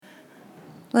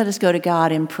Let us go to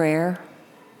God in prayer.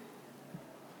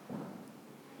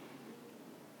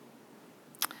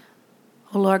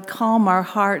 O Lord, calm our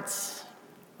hearts,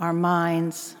 our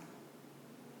minds,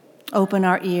 open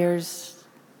our ears,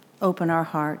 open our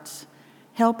hearts.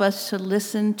 Help us to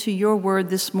listen to your word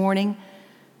this morning.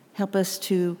 Help us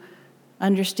to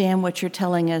understand what you're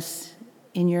telling us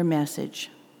in your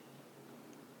message.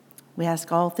 We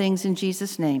ask all things in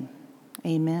Jesus' name.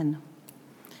 Amen.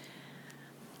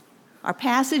 Our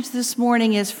passage this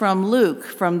morning is from Luke,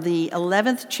 from the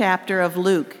 11th chapter of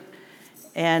Luke.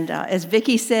 And as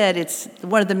Vicki said, it's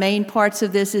one of the main parts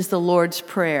of this is the Lord's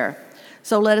Prayer.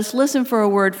 So let us listen for a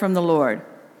word from the Lord.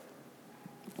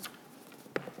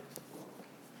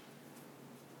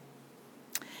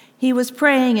 He was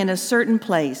praying in a certain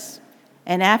place,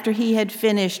 and after he had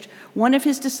finished, one of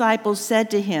his disciples said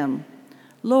to him,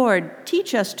 "Lord,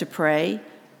 teach us to pray,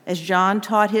 as John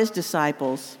taught his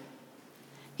disciples."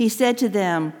 He said to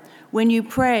them, "When you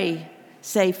pray,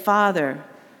 say, 'Father,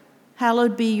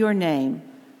 hallowed be your name.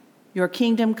 Your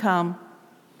kingdom come.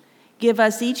 Give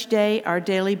us each day our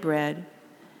daily bread,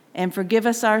 and forgive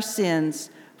us our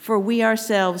sins, for we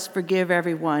ourselves forgive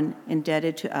everyone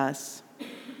indebted to us.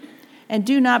 And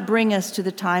do not bring us to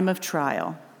the time of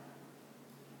trial."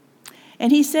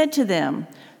 And he said to them,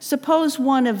 Suppose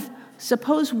one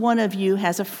of you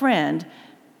has a friend,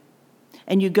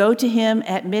 and you go to him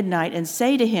at midnight and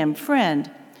say to him, "Friend,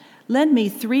 lend me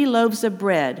 3 loaves of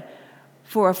bread,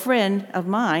 for a friend of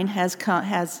mine has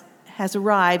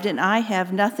arrived, and I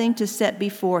have nothing to set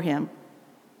before him."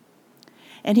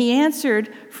 And he answered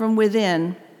from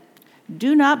within,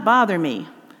 "Do not bother me.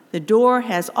 The door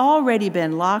has already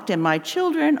been locked, and my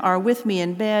children are with me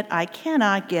in bed. I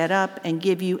cannot get up and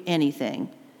give you anything.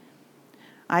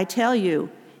 I tell you,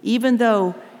 even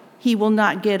though he will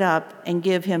not get up and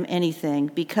give him anything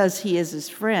because he is his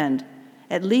friend,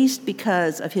 at least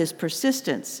because of his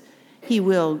persistence, he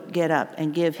will get up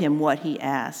and give him what he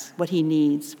asks, what he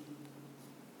needs.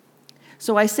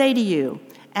 So I say to you,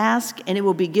 ask and it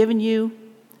will be given you,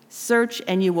 search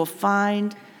and you will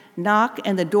find, knock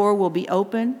and the door will be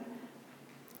open.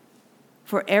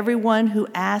 For everyone who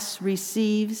asks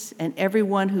receives, and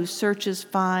everyone who searches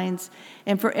finds,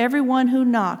 and for everyone who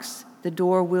knocks, the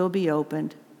door will be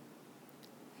opened.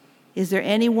 Is there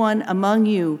anyone among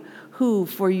you who,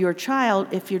 if your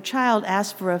child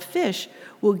asks for a fish,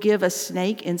 will give a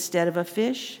snake instead of a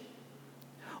fish?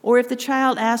 Or if the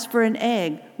child asks for an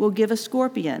egg, will give a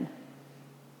scorpion?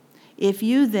 If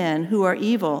you then, who are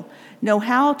evil, know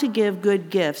how to give good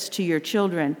gifts to your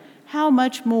children, how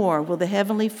much more will the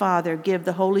Heavenly Father give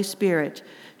the Holy Spirit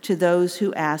to those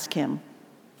who ask him?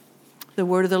 The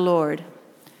word of the Lord.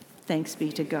 Thanks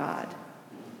be to God.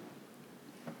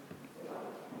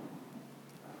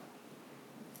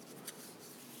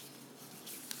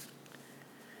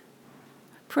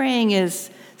 Praying is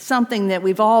something that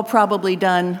we've all probably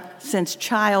done since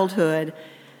childhood.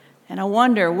 And I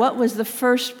wonder, what was the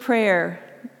first prayer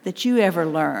that you ever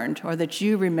learned or that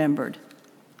you remembered?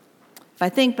 If I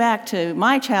think back to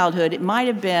my childhood, it might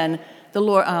have been the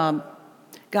Lord,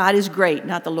 God is great,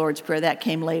 not the Lord's Prayer, that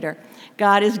came later.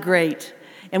 God is great.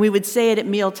 And we would say it at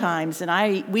meal times,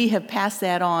 and we have passed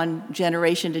that on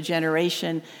generation to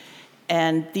generation.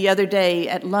 And the other day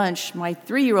at lunch, my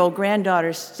 3-year-old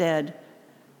granddaughter said,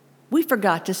 "We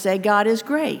forgot to say God is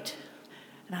great."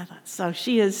 And I thought, so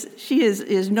she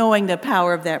is knowing the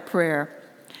power of that prayer.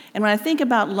 And when I think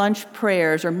about lunch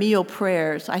prayers or meal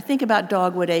prayers, I think about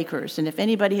Dogwood Acres. And if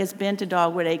anybody has been to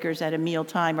Dogwood Acres at a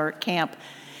mealtime or at camp,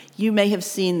 you may have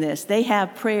seen this. They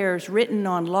have prayers written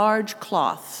on large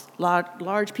cloths,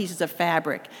 large pieces of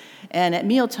fabric. And at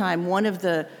mealtime,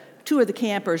 two of the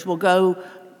campers will go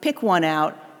pick one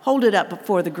out, hold it up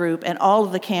before the group, and all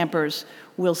of the campers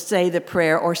will say the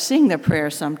prayer or sing the prayer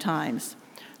sometimes.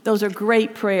 Those are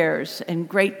great prayers and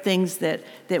great things that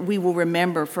we will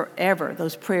remember forever,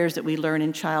 those prayers that we learn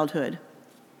in childhood.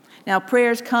 Now,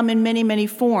 prayers come in many, many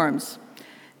forms.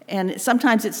 And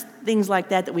sometimes it's things like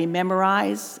that we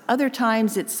memorize. Other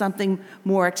times it's something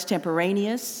more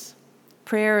extemporaneous.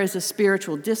 Prayer is a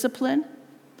spiritual discipline.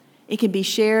 It can be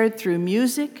shared through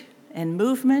music and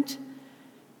movement,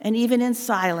 and even in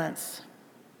silence.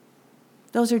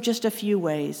 Those are just a few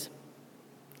ways.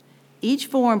 Each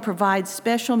form provides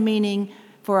special meaning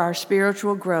for our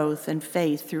spiritual growth and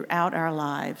faith throughout our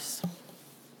lives.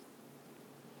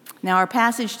 Now, our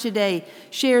passage today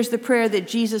shares the prayer that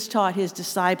Jesus taught his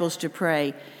disciples to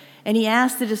pray. And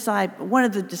one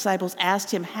of the disciples asked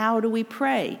him, "How do we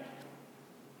pray?"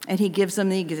 And he gives them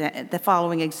the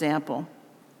following example.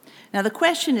 Now, the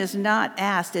question is not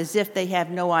asked as if they have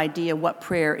no idea what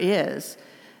prayer is,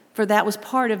 for that was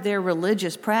part of their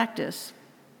religious practice.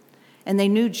 and they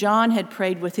knew John had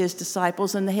prayed with his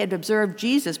disciples, and they had observed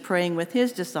Jesus praying with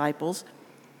his disciples,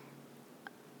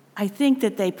 I think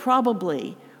that they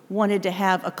probably wanted to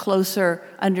have a closer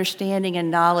understanding and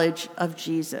knowledge of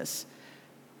Jesus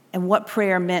and what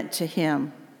prayer meant to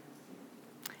him,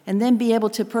 and then be able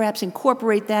to perhaps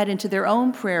incorporate that into their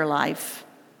own prayer life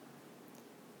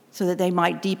so that they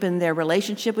might deepen their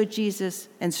relationship with Jesus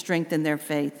and strengthen their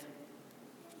faith.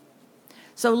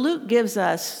 So Luke gives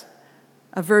us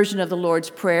a version of the Lord's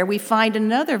Prayer. We find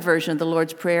another version of the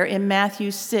Lord's Prayer in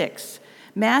Matthew 6.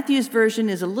 Matthew's version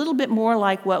is a little bit more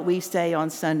like what we say on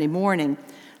Sunday morning.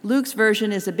 Luke's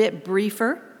version is a bit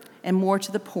briefer and more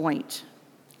to the point.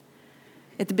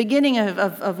 At the beginning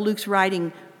of Luke's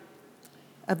writing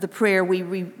of the prayer,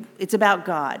 it's about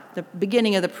God. The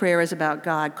beginning of the prayer is about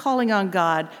God, calling on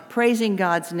God, praising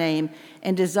God's name,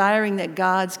 and desiring that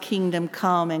God's kingdom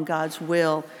come and God's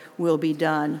will be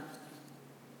done.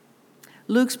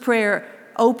 Luke's version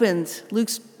opens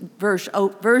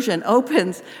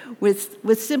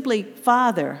with simply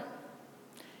Father.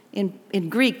 In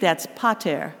Greek, that's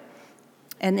pater,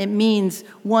 and it means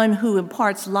one who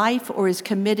imparts life or is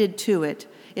committed to it.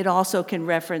 It also can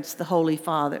reference the Holy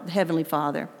Father, the Heavenly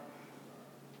Father.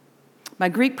 My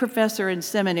Greek professor in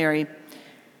seminary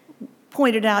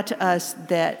pointed out to us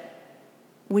that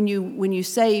when you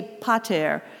say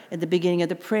pater at the beginning of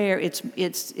the prayer, it's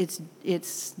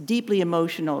deeply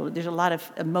emotional. There's a lot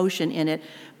of emotion in it,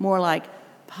 more like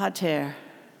pater.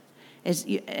 It's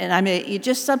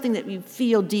just something that you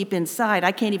feel deep inside.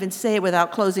 I can't even say it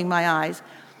without closing my eyes.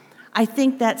 I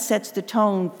think that sets the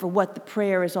tone for what the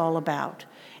prayer is all about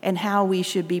and how we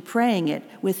should be praying it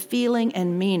with feeling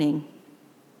and meaning.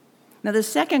 Now, the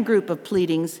second group of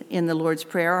pleadings in the Lord's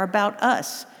Prayer are about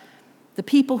us, the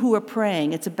people who are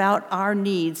praying. It's about our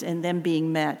needs and them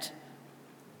being met.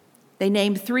 They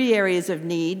name 3 areas of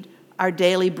need: our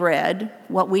daily bread,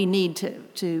 what we need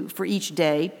for each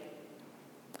day.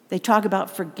 They talk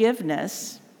about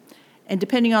forgiveness, and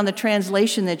depending on the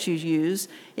translation that you use,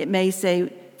 it may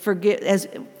say, as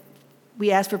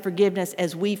we ask for forgiveness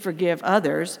as we forgive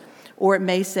others, or it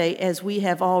may say, as we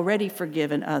have already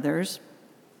forgiven others.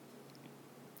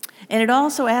 And it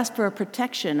also asks for a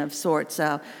protection of sorts.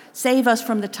 Save us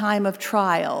from the time of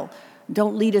trial.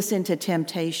 Don't lead us into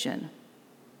temptation.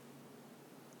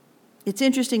 It's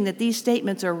interesting that these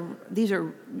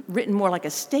are written more like a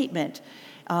statement,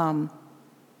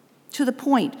 to the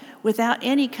point, without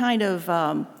any kind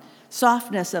of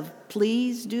softness of,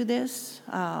 please do this.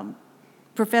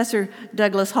 Professor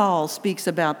Douglas Hall speaks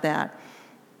about that.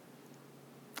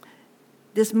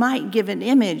 This might give an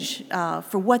image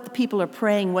for what the people are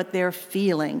praying, what they're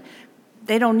feeling.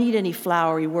 They don't need any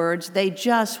flowery words. They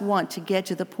just want to get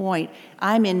to the point.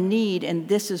 I'm in need, and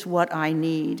this is what I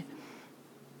need.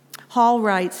 Hall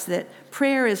writes that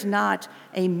prayer is not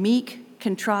a meek,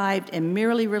 contrived, and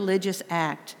merely religious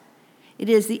act. It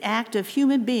is the act of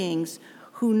human beings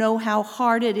who know how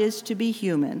hard it is to be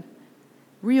human.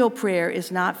 Real prayer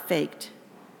is not faked.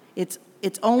 Its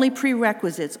only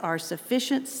prerequisites are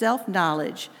sufficient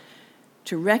self-knowledge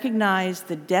to recognize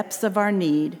the depths of our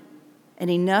need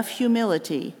and enough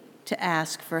humility to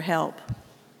ask for help.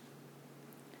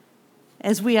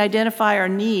 As we identify our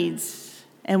needs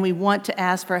and we want to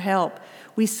ask for help,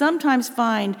 we sometimes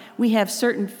find we have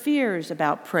certain fears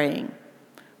about praying.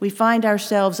 We find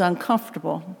ourselves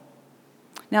uncomfortable.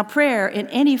 Now, prayer in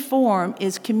any form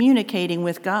is communicating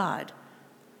with God.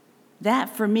 That,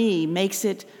 for me, makes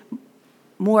it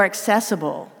more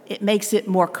accessible. It makes it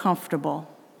more comfortable.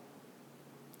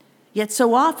 Yet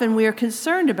so often we are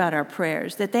concerned about our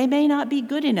prayers, that they may not be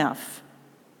good enough.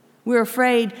 We're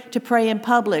afraid to pray in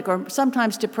public or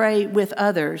sometimes to pray with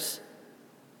others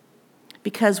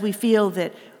because we feel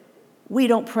that we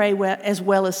don't pray as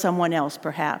well as someone else,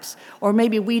 perhaps. Or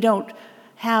maybe we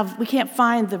can't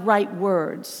find the right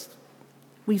words.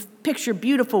 We picture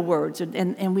beautiful words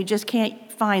and we just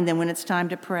can't find them when it's time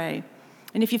to pray.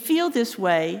 And if you feel this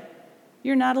way,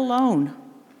 you're not alone.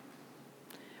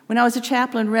 When I was a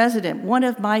chaplain resident, one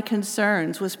of my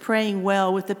concerns was praying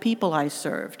well with the people I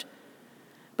served.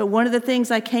 But one of the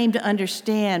things I came to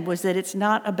understand was that it's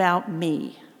not about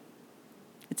me.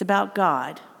 It's about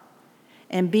God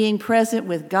and being present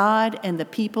with God and the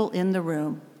people in the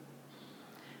room.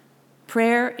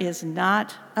 Prayer is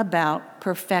not about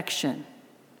perfection.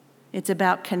 It's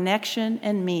about connection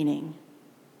and meaning.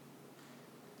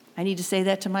 I need to say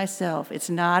that to myself. It's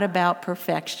not about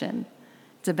perfection.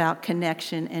 It's about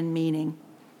connection and meaning.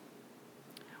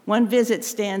 One visit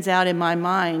stands out in my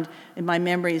mind, in my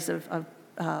memories of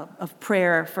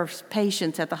prayer for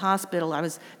patients at the hospital. I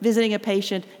was visiting a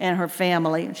patient and her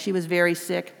family, and she was very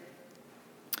sick.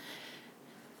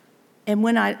 And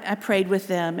when I prayed with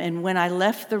them, and when I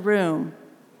left the room,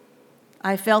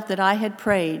 I felt that I had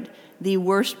prayed the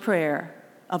worst prayer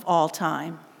of all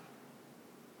time.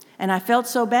 And I felt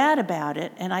so bad about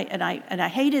it, and I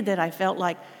hated that I felt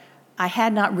like I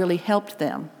had not really helped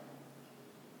them.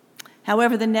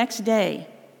 However, the next day,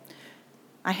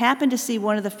 I happened to see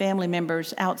one of the family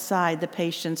members outside the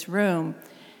patient's room,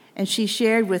 and she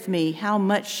shared with me how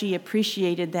much she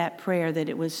appreciated that prayer, that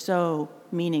it was so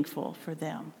meaningful for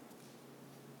them.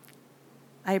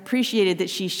 I appreciated that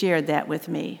she shared that with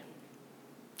me,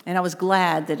 and I was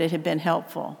glad that it had been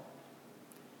helpful.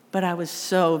 But I was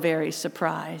so very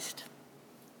surprised.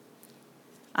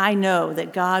 I know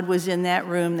that God was in that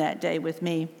room that day with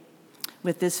me,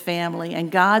 with this family, and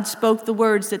God spoke the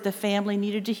words that the family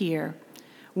needed to hear,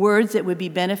 words that would be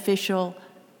beneficial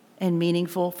and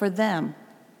meaningful for them.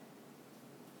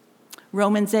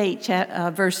 Romans 8,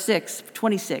 verse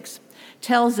 26,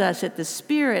 tells us that the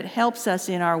Spirit helps us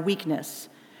in our weakness,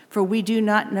 for we do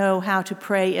not know how to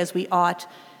pray as we ought,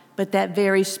 but that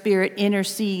very Spirit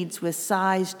intercedes with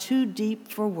sighs too deep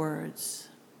for words.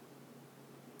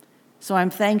 So I'm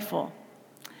thankful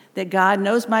that God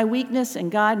knows my weakness and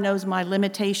God knows my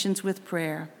limitations with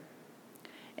prayer.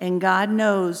 And God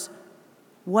knows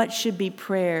what should be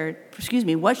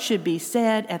what should be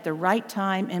said at the right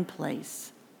time and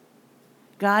place.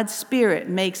 God's Spirit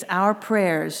makes our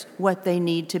prayers what they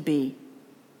need to be.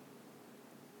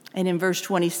 And in verse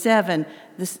 27,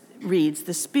 this reads,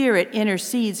 "The Spirit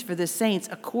intercedes for the saints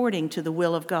according to the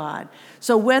will of God."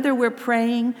 So whether we're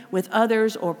praying with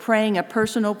others or praying a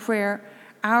personal prayer,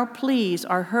 our pleas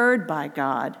are heard by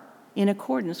God in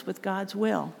accordance with God's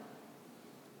will.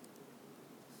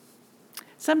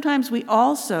 Sometimes we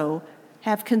also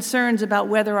have concerns about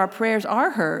whether our prayers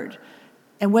are heard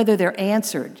and whether they're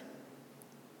answered.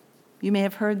 You may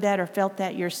have heard that or felt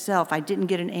that yourself. I didn't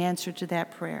get an answer to that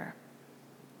prayer.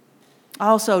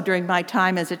 Also, during my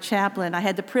time as a chaplain, I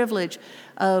had the privilege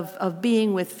of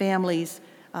being with families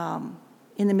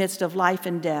in the midst of life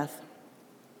and death.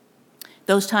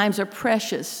 Those times are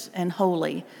precious and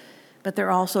holy, but they're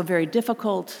also very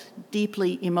difficult,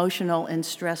 deeply emotional, and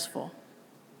stressful.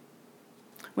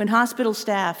 When hospital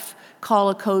staff call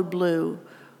a code blue,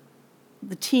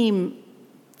 the team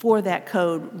for that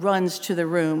code runs to the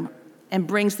room and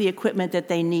brings the equipment that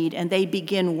they need, and they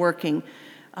begin working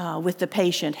with the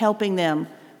patient, helping them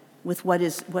with what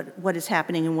is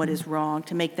happening and what is wrong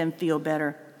to make them feel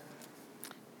better.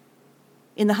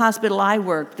 In the hospital I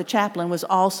worked, the chaplain was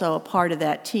also a part of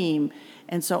that team,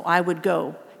 and so I would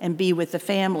go and be with the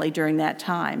family during that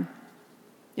time.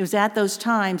 It was at those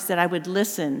times that I would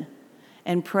listen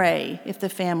and pray if the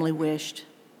family wished.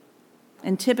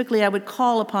 And typically I would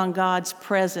call upon God's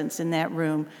presence in that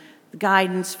room,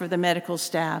 guidance for the medical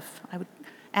staff. I would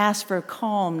ask for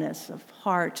calmness of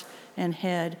heart and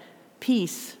head,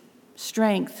 peace,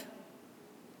 strength,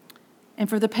 and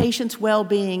for the patient's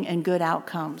well-being and good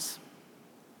outcomes.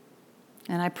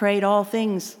 And I prayed all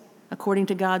things according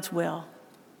to God's will.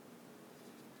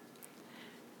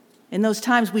 In those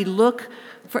times, we look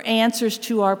for answers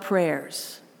to our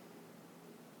prayers.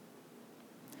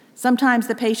 Sometimes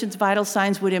the patient's vital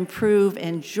signs would improve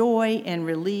and joy and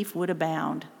relief would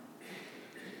abound.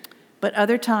 But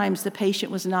other times, the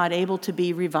patient was not able to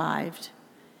be revived,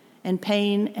 and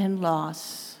pain and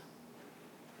loss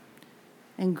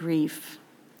and grief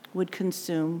would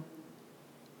consume.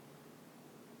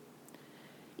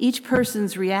 Each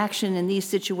person's reaction in these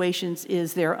situations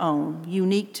is their own,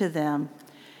 unique to them.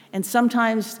 And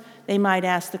sometimes they might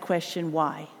ask the question,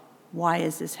 why? Why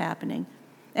is this happening?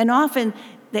 And often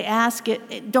they ask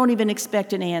it, don't even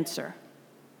expect an answer.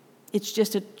 It's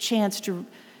just a chance to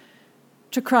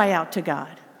cry out to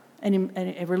God,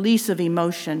 a release of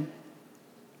emotion.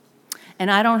 And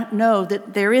I don't know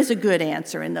that there is a good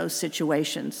answer in those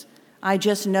situations. I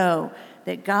just know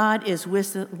that God is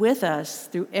with us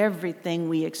through everything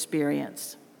we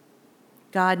experience.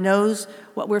 God knows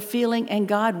what we're feeling, and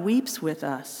God weeps with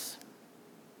us.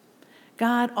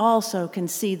 God also can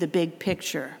see the big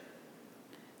picture.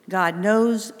 God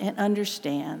knows and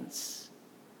understands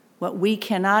what we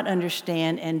cannot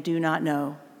understand and do not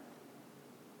know.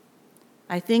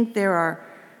 I think therein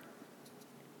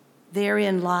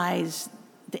lies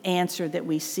the answer that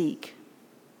we seek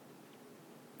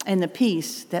and the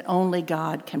peace that only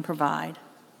God can provide.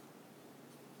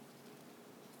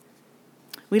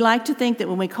 We like to think that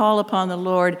when we call upon the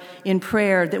Lord in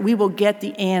prayer that we will get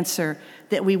the answer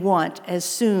that we want as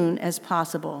soon as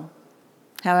possible.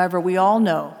 However, we all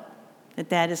know that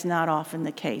that is not often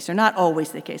the case, or not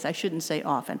always the case. I shouldn't say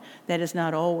often. That is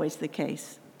not always the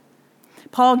case.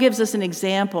 Paul gives us an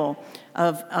example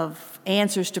of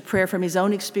answers to prayer from his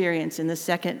own experience in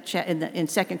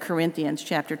 2 Corinthians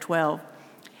chapter 12.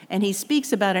 And he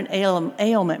speaks about an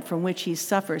ailment from which he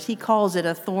suffers. He calls it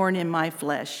a thorn in my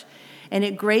flesh. And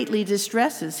it greatly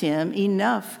distresses him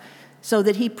enough so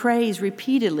that he prays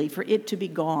repeatedly for it to be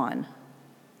gone.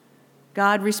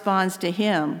 God responds to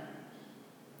him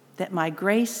that my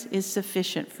grace is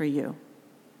sufficient for you,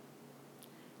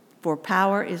 for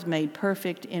power is made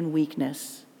perfect in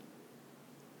weakness.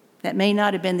 That may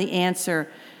not have been the answer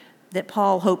that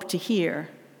Paul hoped to hear,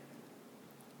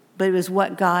 but it was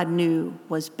what God knew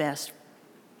was best.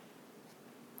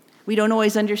 We don't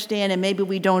always understand, and maybe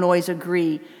we don't always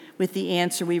agree with the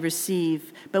answer we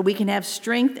receive, but we can have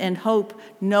strength and hope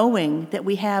knowing that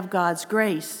we have God's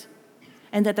grace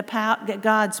and that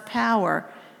God's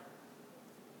power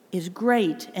is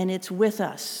great and it's with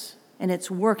us and it's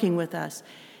working with us,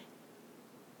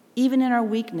 even in our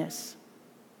weakness,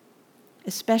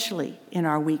 especially in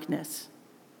our weakness.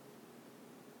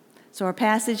 So our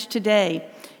passage today,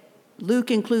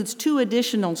 Luke includes two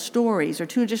additional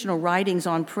writings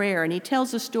on prayer, and he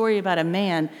tells a story about a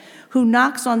man who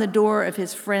knocks on the door of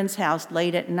his friend's house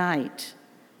late at night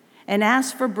and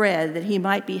asks for bread that he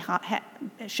might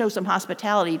show some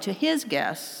hospitality to his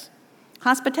guests.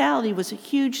 Hospitality was a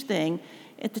huge thing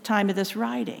at the time of this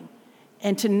writing,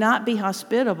 and to not be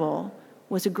hospitable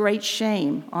was a great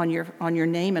shame on your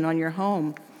name and on your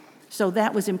home. So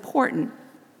that was important.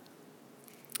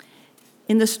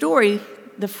 In the story,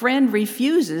 the friend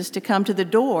refuses to come to the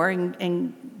door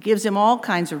and gives him all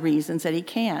kinds of reasons that he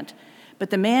can't. But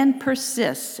the man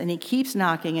persists, and he keeps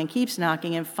knocking,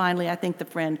 and finally I think the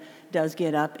friend does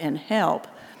get up and help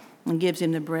and gives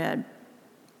him the bread.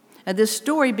 Now, this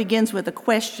story begins with a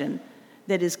question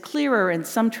that is clearer in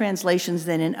some translations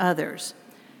than in others.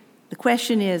 The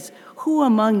question is, who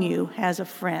among you has a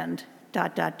friend? ...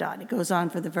 It goes on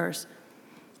for the verse.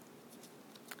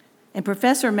 And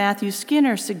Professor Matthew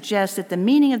Skinner suggests that the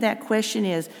meaning of that question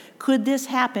is, could this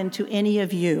happen to any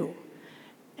of you?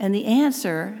 And the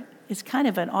answer is kind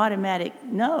of an automatic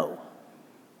no.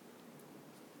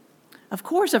 Of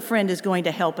course, a friend is going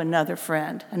to help another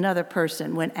friend, another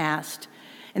person, when asked.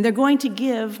 And they're going to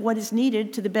give what is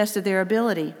needed to the best of their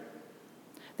ability.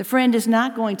 The friend is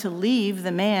not going to leave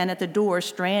the man at the door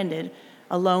stranded,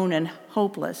 alone and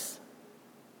hopeless.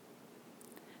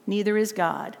 Neither is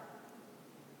God.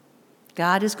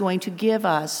 God is going to give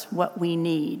us what we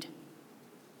need.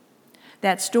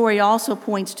 That story also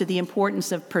points to the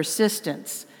importance of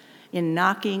persistence in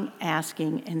knocking,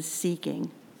 asking, and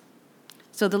seeking.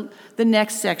 So the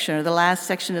next section, or the last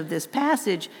section of this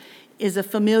passage, is a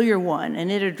familiar one, and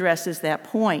it addresses that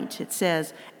point. It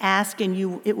says, ask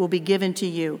and it will be given to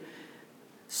you.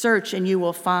 Search and you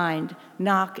will find.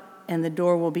 Knock and the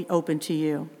door will be open to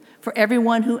you. For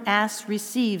everyone who asks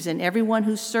receives, and everyone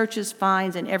who searches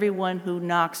finds, and everyone who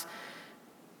knocks,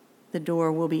 the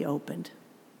door will be opened.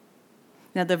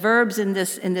 Now, the verbs in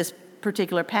this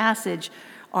particular passage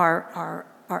are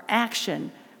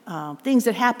action, things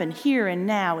that happen here and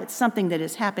now. It's something that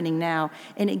is happening now,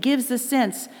 and it gives the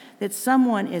sense that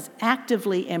someone is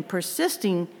actively and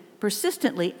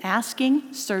persistently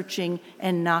asking, searching,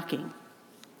 and knocking.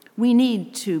 We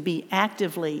need to be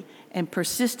actively and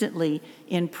persistently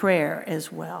in prayer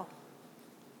as well.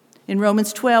 In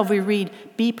Romans 12, we read,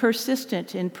 be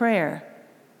persistent in prayer.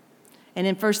 And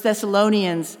in 1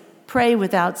 Thessalonians, pray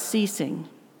without ceasing.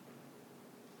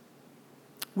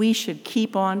 We should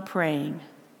keep on praying.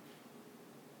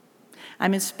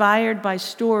 I'm inspired by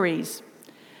stories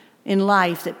in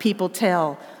life that people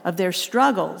tell of their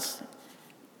struggles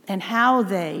and how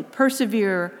they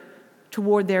persevere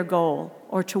toward their goal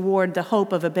or toward the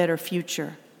hope of a better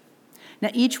future. Now,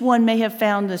 each one may have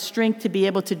found the strength to be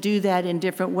able to do that in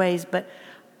different ways, but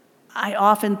I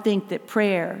often think that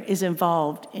prayer is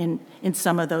involved in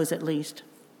some of those at least.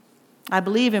 I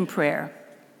believe in prayer,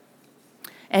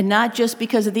 and not just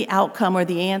because of the outcome or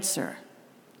the answer,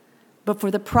 but for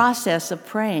the process of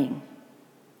praying.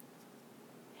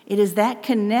 It is that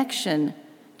connection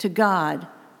to God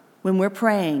when we're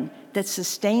praying that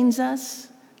sustains us,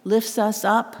 lifts us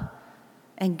up,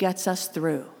 and gets us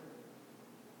through.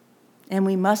 And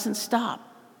we mustn't stop.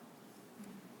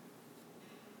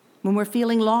 When we're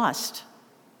feeling lost,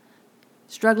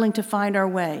 struggling to find our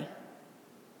way,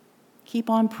 keep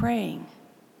on praying.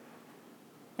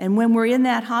 And when we're in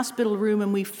that hospital room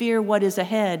and we fear what is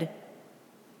ahead,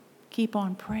 keep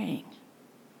on praying.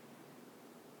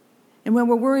 And when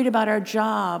we're worried about our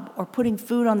job or putting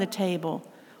food on the table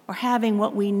or having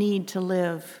what we need to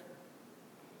live,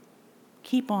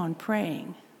 keep on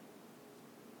praying.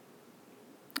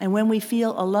 And when we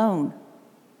feel alone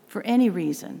for any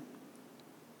reason,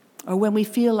 or when we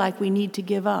feel like we need to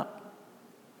give up,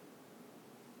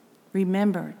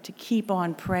 remember to keep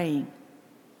on praying.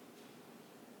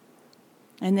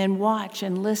 And then watch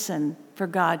and listen for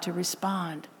God to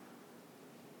respond,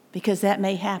 because that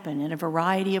may happen in a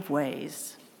variety of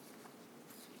ways.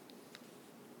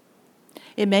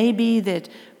 It may be that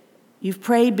you've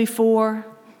prayed before,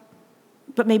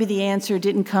 but maybe the answer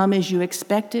didn't come as you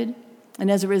expected,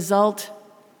 and as a result,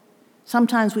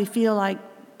 sometimes we feel like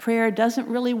prayer doesn't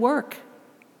really work.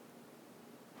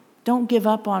 Don't give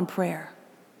up on prayer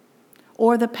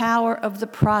or the power of the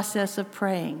process of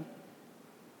praying,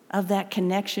 of that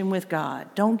connection with God.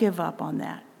 Don't give up on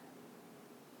that.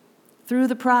 Through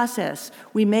the process,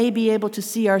 we may be able to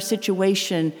see our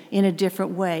situation in a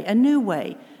different way, a new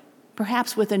way,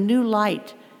 perhaps with a new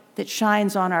light that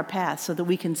shines on our path so that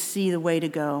we can see the way to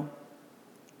go.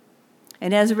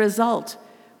 And as a result,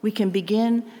 we can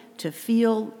begin to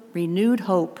feel renewed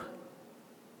hope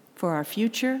for our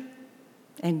future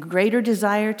and greater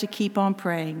desire to keep on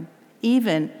praying,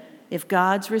 even if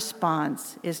God's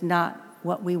response is not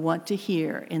what we want to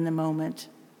hear in the moment.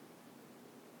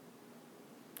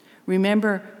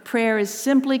 Remember, prayer is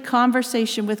simply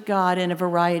conversation with God in a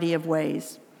variety of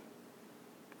ways.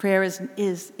 Prayer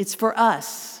it's for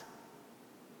us.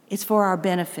 It's for our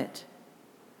benefit.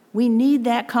 We need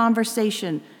that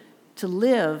conversation to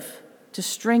live, to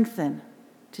strengthen,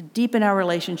 to deepen our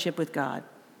relationship with God.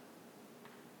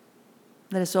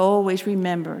 Let us always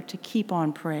remember to keep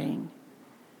on praying,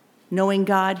 knowing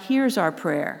God hears our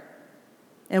prayer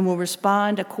and will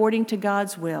respond according to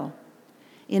God's will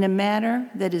in a manner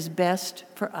that is best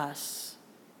for us.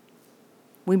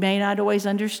 We may not always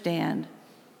understand,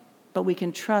 but we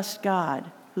can trust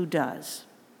God who does.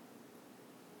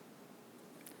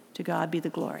 To God be the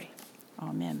glory.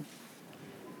 Amen.